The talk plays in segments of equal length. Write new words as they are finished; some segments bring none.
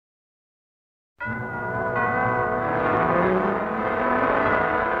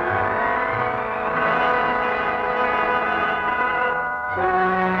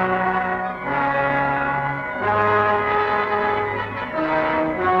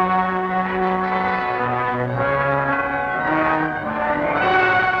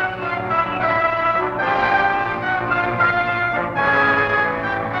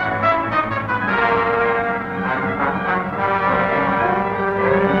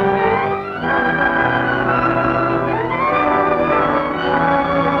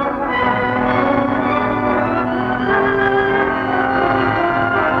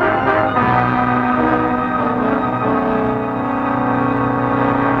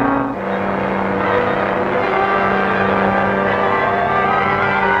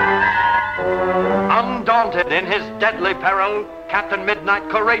And in his deadly peril, Captain Midnight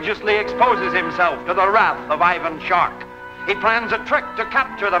courageously exposes himself to the wrath of Ivan Shark. He plans a trick to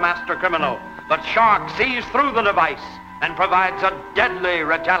capture the master criminal, but Shark sees through the device and provides a deadly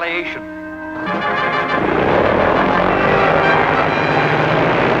retaliation.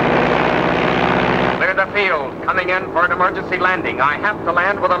 Clear the field. Coming in for an emergency landing. I have to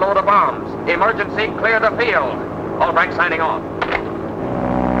land with a load of bombs. Emergency, clear the field. Albright signing off.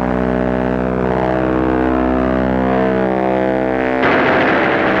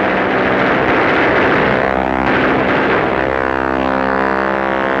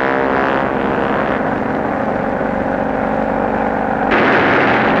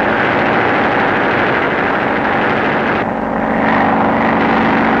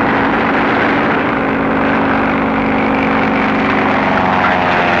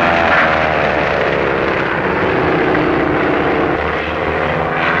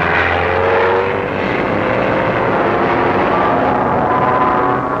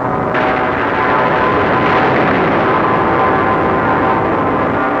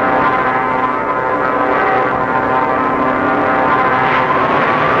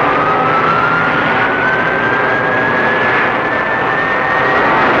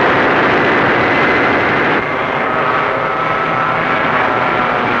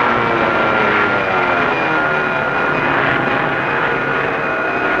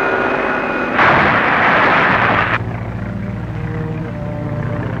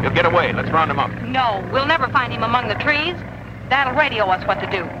 Round him up. No, we'll never find him among the trees. That'll radio us what to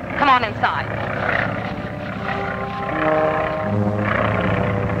do. Come on inside.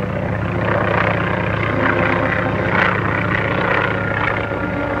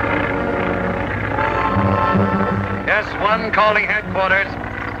 Yes, 1 calling headquarters.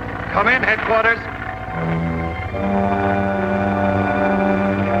 Come in, headquarters.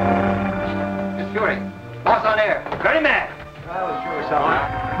 Miss Fury, boss on air. Ready, man. Well, sure,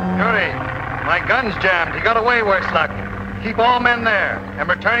 something. Fury, my gun's jammed. He got away, worse luck. Keep all men there. I'm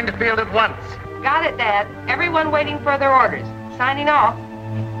returning to field at once. Got it, Dad. Everyone waiting for their orders. Signing off.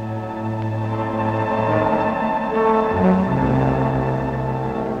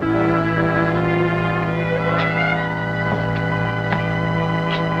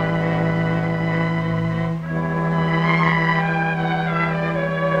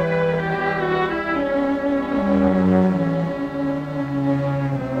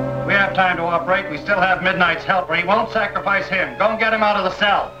 Time to operate. We still have Midnight's helper. He won't sacrifice him. Go and get him out of the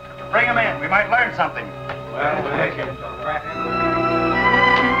cell. Bring him in. We might learn something. Well, we'll take him.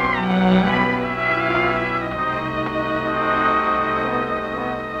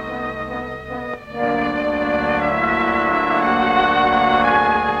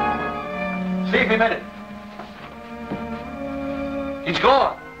 See if he made it. He's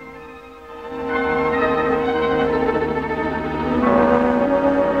gone.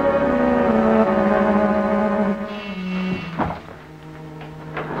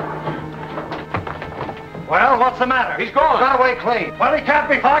 Well, what's the matter? He's gone. Got away clean. Well, he can't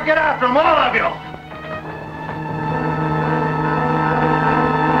be far. Get after him, all of you.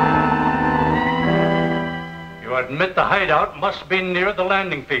 You admit the hideout must be near the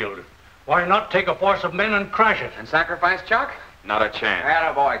landing field. Why not take a force of men and crash it? And sacrifice Chuck? Not a chance.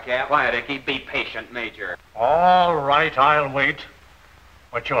 Attaboy, Cap. Quiet, Icky. Be patient, Major. All right, I'll wait.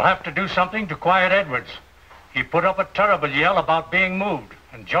 But you'll have to do something to quiet Edwards. He put up a terrible yell about being moved,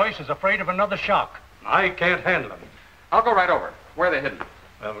 and Joyce is afraid of another shock. I can't handle him. I'll go right over. Where are they hidden?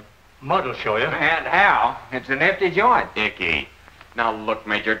 Mud will show you. And how? It's an empty joint. Icky. Now look,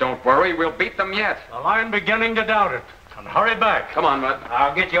 Major, don't worry. We'll beat them yet. Well, I'm beginning to doubt it. And hurry back. Come on, Mud.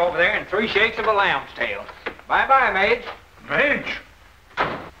 I'll get you over there in 3 shakes of a lamb's tail. Bye-bye, Mage. Mage!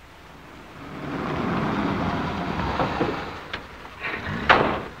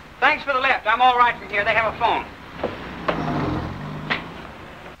 Thanks for the lift. I'm all right from here. They have a phone.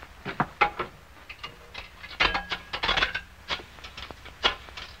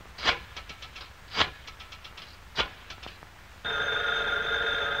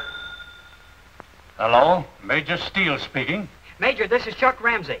 Hello, Major Steele speaking. Major, this is Chuck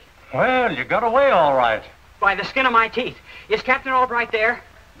Ramsey. Well, you got away all right. By the skin of my teeth. Is Captain Albright there?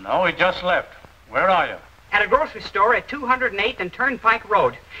 No, he just left. Where are you? At a grocery store at 208th and Turnpike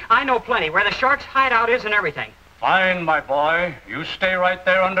Road. I know plenty where the Shark's hideout is and everything. Fine, my boy. You stay right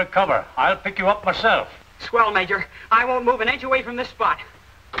there under cover. I'll pick you up myself. Swell, Major. I won't move an inch away from this spot.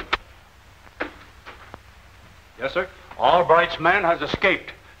 Yes, sir? Albright's man has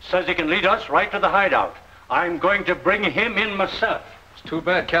escaped. Says he can lead us right to the hideout. I'm going to bring him in myself. It's too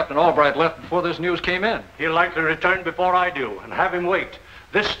bad Captain Albright left before this news came in. He'll likely return before I do, and have him wait.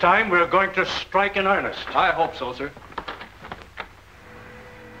 This time we're going to strike in earnest. I hope so, sir.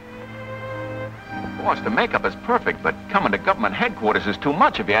 Boss, the makeup is perfect, but coming to government headquarters is too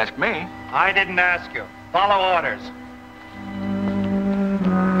much, if you ask me. I didn't ask you. Follow orders.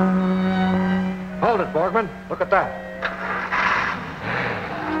 Hold it, Borgman. Look at that.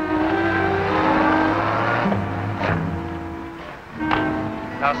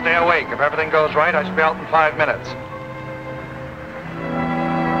 Now stay awake. If everything goes right, I should be out in 5 minutes.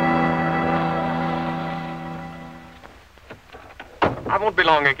 I won't be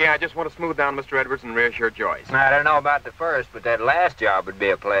long, Icky. I just want to smooth down Mr. Edwards and reassure Joyce. I don't know about the first, but that last job would be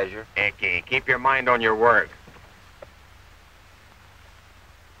a pleasure. Icky, keep your mind on your work.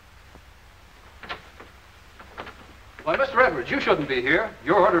 Why, Mr. Edwards, you shouldn't be here.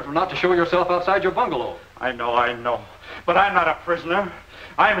 You're ordered not to show yourself outside your bungalow. I know. But I'm not a prisoner.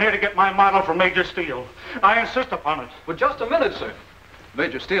 I'm here to get my model from Major Steele. I insist upon it. Well, just a minute, sir.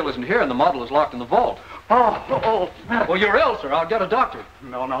 Major Steele isn't here and the model is locked in the vault. Oh. Well, you're ill, sir. I'll get a doctor.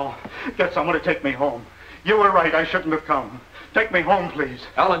 No. Get someone to take me home. You were right. I shouldn't have come. Take me home, please.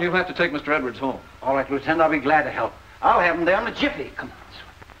 Alan, you'll have to take Mr. Edwards home. All right, Lieutenant, I'll be glad to help. I'll have him there in a jiffy. Come on.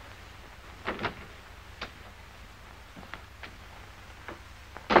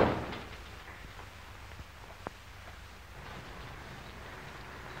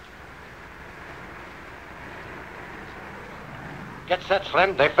 Get set,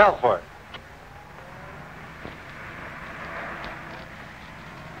 Slim. They fell for it.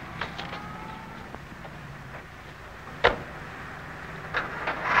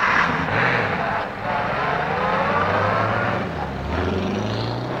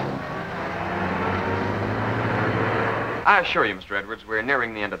 I assure you, Mr. Edwards, we're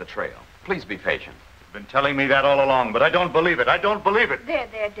nearing the end of the trail. Please be patient. You've been telling me that all along, but I don't believe it.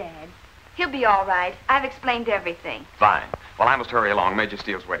 There, Dad. He'll be all right. I've explained everything. Fine. Well, I must hurry along. Major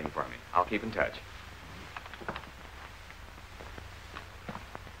Steele's waiting for me. I'll keep in touch.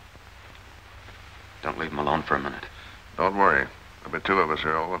 Don't leave him alone for a minute. Don't worry. There'll be 2 of us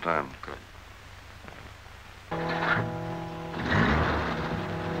here all the time. Good.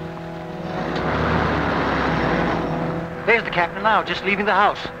 There's the captain now, just leaving the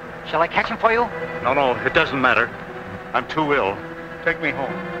house. Shall I catch him for you? No, it doesn't matter. I'm too ill. Take me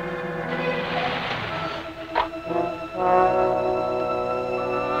home.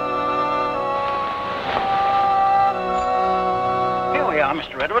 Here we are,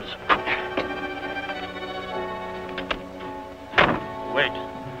 Mr. Edwards. Wait.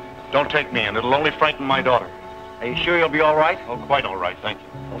 Don't take me in. It'll only frighten my daughter. Are you sure you'll be all right? Oh, quite all right, thank you.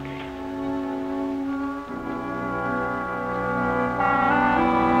 Okay.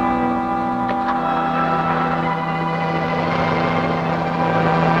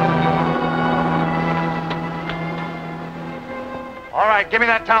 All right, give me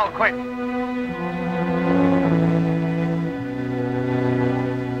that towel quick.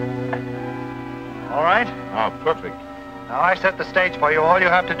 All right? Oh, perfect. Now, I set the stage for you. All you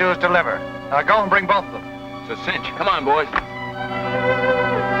have to do is deliver. Now, go and bring both of them. It's a cinch. Come on, boys.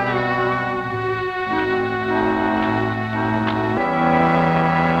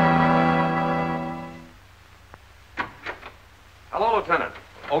 Hello, Lieutenant.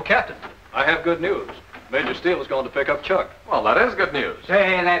 Oh, Captain, I have good news. Major Steele is going to pick up Chuck. Well, that is good news.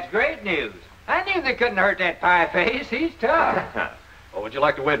 Say, that's great news. I knew they couldn't hurt that pie face. He's tough. Well, would you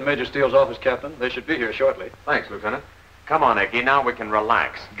like to wait in Major Steele's office, Captain? They should be here shortly. Thanks, Lieutenant. Come on, Icky. Now we can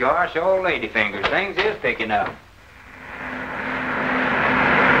relax. Gosh, old lady fingers, things is picking up.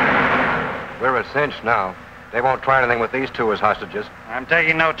 We're a cinch now. They won't try anything with these 2 as hostages. I'm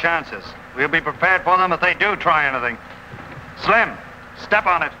taking no chances. We'll be prepared for them if they do try anything. Slim, step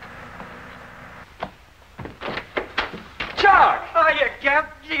on it. Chuck! Hiya,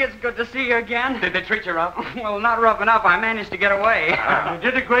 Cap. Gee, it's good to see you again. Did they treat you rough? Well, not rough enough. I managed to get away. You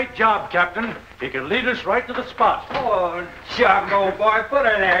did a great job, Captain. You can lead us right to the spot. Oh, Chuck, old boy, put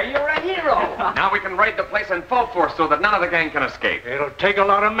her there. You're a hero. Now we can raid the place in full force so that none of the gang can escape. It'll take a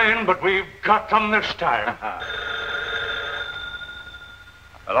lot of men, but we've got them this time.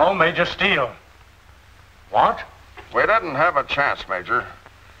 Hello, Major Steele. What? We didn't have a chance, Major.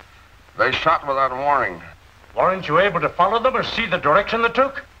 They shot without warning. Weren't you able to follow them or see the direction they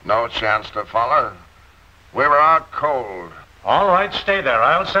took? No chance to follow. We were out cold. All right, stay there.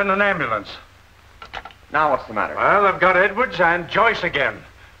 I'll send an ambulance. Now what's the matter? Well, I've got Edwards and Joyce again.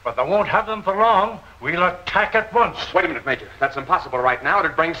 But they won't have them for long. We'll attack at once. Wait a minute, Major. That's impossible right now.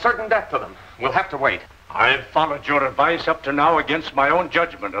 It'd bring certain death to them. We'll have to wait. I've followed your advice up to now against my own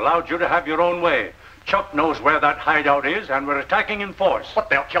judgment, allowed you to have your own way. Chuck knows where that hideout is, and we're attacking in force.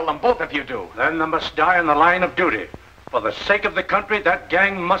 But they'll kill them both if you do. Then they must die in the line of duty. For the sake of the country, that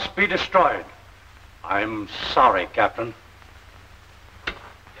gang must be destroyed. I'm sorry, Captain.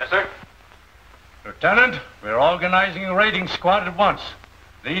 Yes, sir. Lieutenant, we're organizing a raiding squad at once.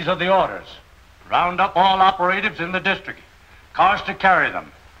 These are the orders. Round up all operatives in the district. Cars to carry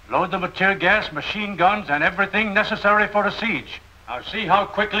them. Load them with tear gas, machine guns, and everything necessary for a siege. Now see how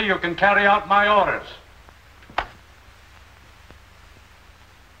quickly you can carry out my orders.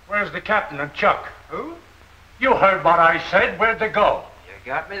 Where's the captain and Chuck? Who? You heard what I said. Where'd they go? You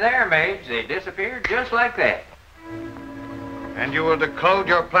got me there, Mage. They disappeared just like that. And you will decode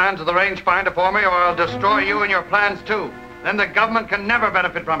your plan to the rangefinder for me, or I'll destroy you and your plans too. Then the government can never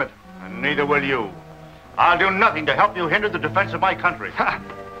benefit from it. And neither will you. I'll do nothing to help you hinder the defense of my country.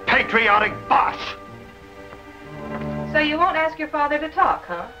 Patriotic bosh! So you won't ask your father to talk,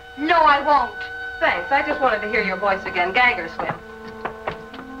 huh? No, I won't. Thanks. I just wanted to hear your voice again. Gag or swim.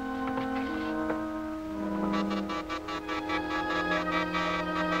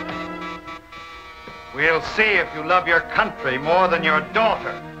 We'll see if you love your country more than your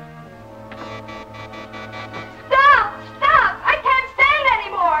daughter. Stop! Stop! I can't stand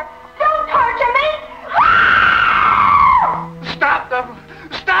anymore! Don't torture me! Stop them!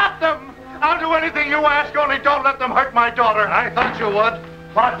 Stop them! I'll do anything you ask, only don't let them hurt my daughter. I thought you would.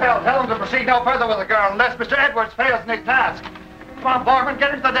 Martell, tell them to proceed no further with the girl unless Mr. Edwards fails in his task. Come on, Foreman,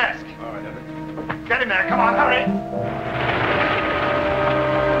 get him to the desk. All right, Edwards. Get him there, come on, hurry.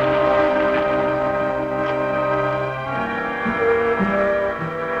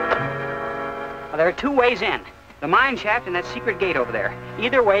 Well, there are two ways in. The mine shaft and that secret gate over there.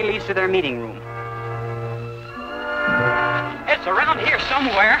 Either way leads to their meeting room. It's around here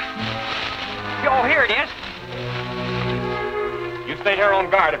somewhere. Oh, here it is. You stay here on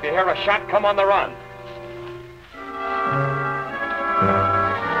guard. If you hear a shot, come on the run.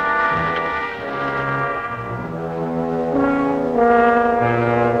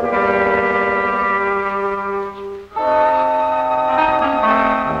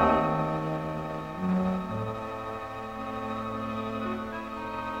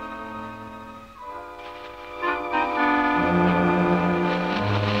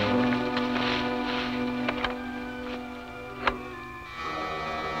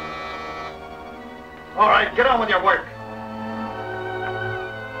 All right, get on with your work.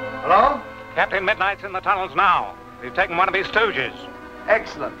 Hello? Captain Midnight's in the tunnels now. We've taken one of his stooges.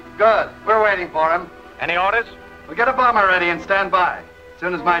 Excellent. Good. We're waiting for him. Any orders? We'll get a bomber ready and stand by. As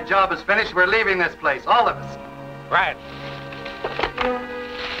soon as my job is finished, we're leaving this place, all of us. Right.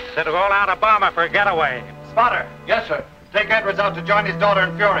 Said to roll out a bomber for a getaway. Spotter. Yes, sir. Take Edwards out to join his daughter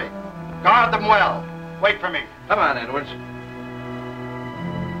in Fury. Guard them well. Wait for me. Come on, Edwards.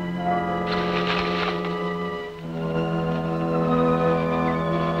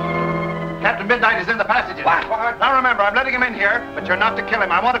 Captain Midnight is in the passages. What? Now remember, I'm letting him in here, but you're not to kill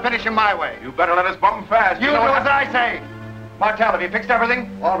him. I want to finish him my way. You better let us bump him fast. You do as I say. Martell, have you fixed everything?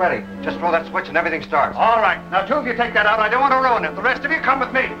 All ready. Just throw that switch and everything starts. All right. Now, two of you take that out. I don't want to ruin it. The rest of you come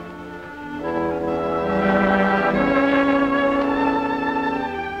with me.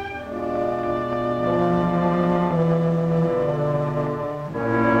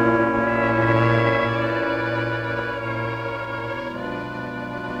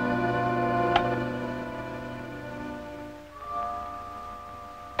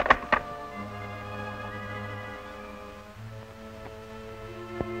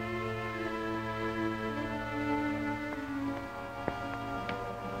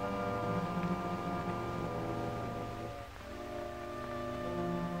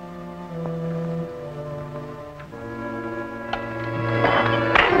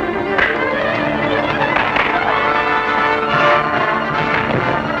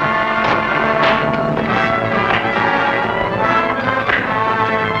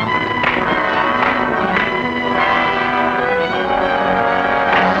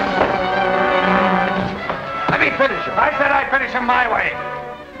 Finish him my way.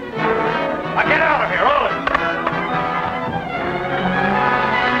 Now get out of here, all of you.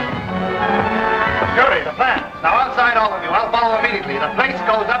 Fury, the plan. Now outside, all of you. I'll follow immediately. The place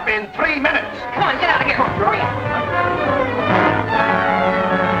goes up in 3 minutes. Come on, get out of here. Hurry up.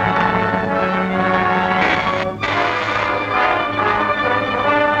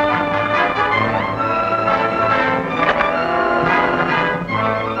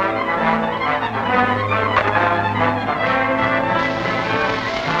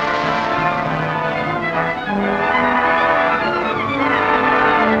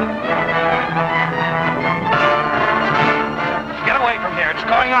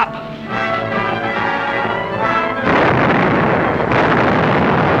 Going up.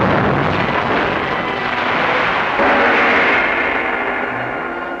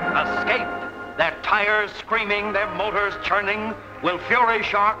 screaming, their motors churning. Will Fury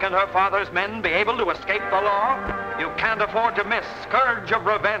Shark and her father's men be able to escape the law? You can't afford to miss Scourge of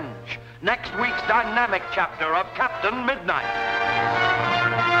Revenge, next week's dynamic chapter of Captain Midnight.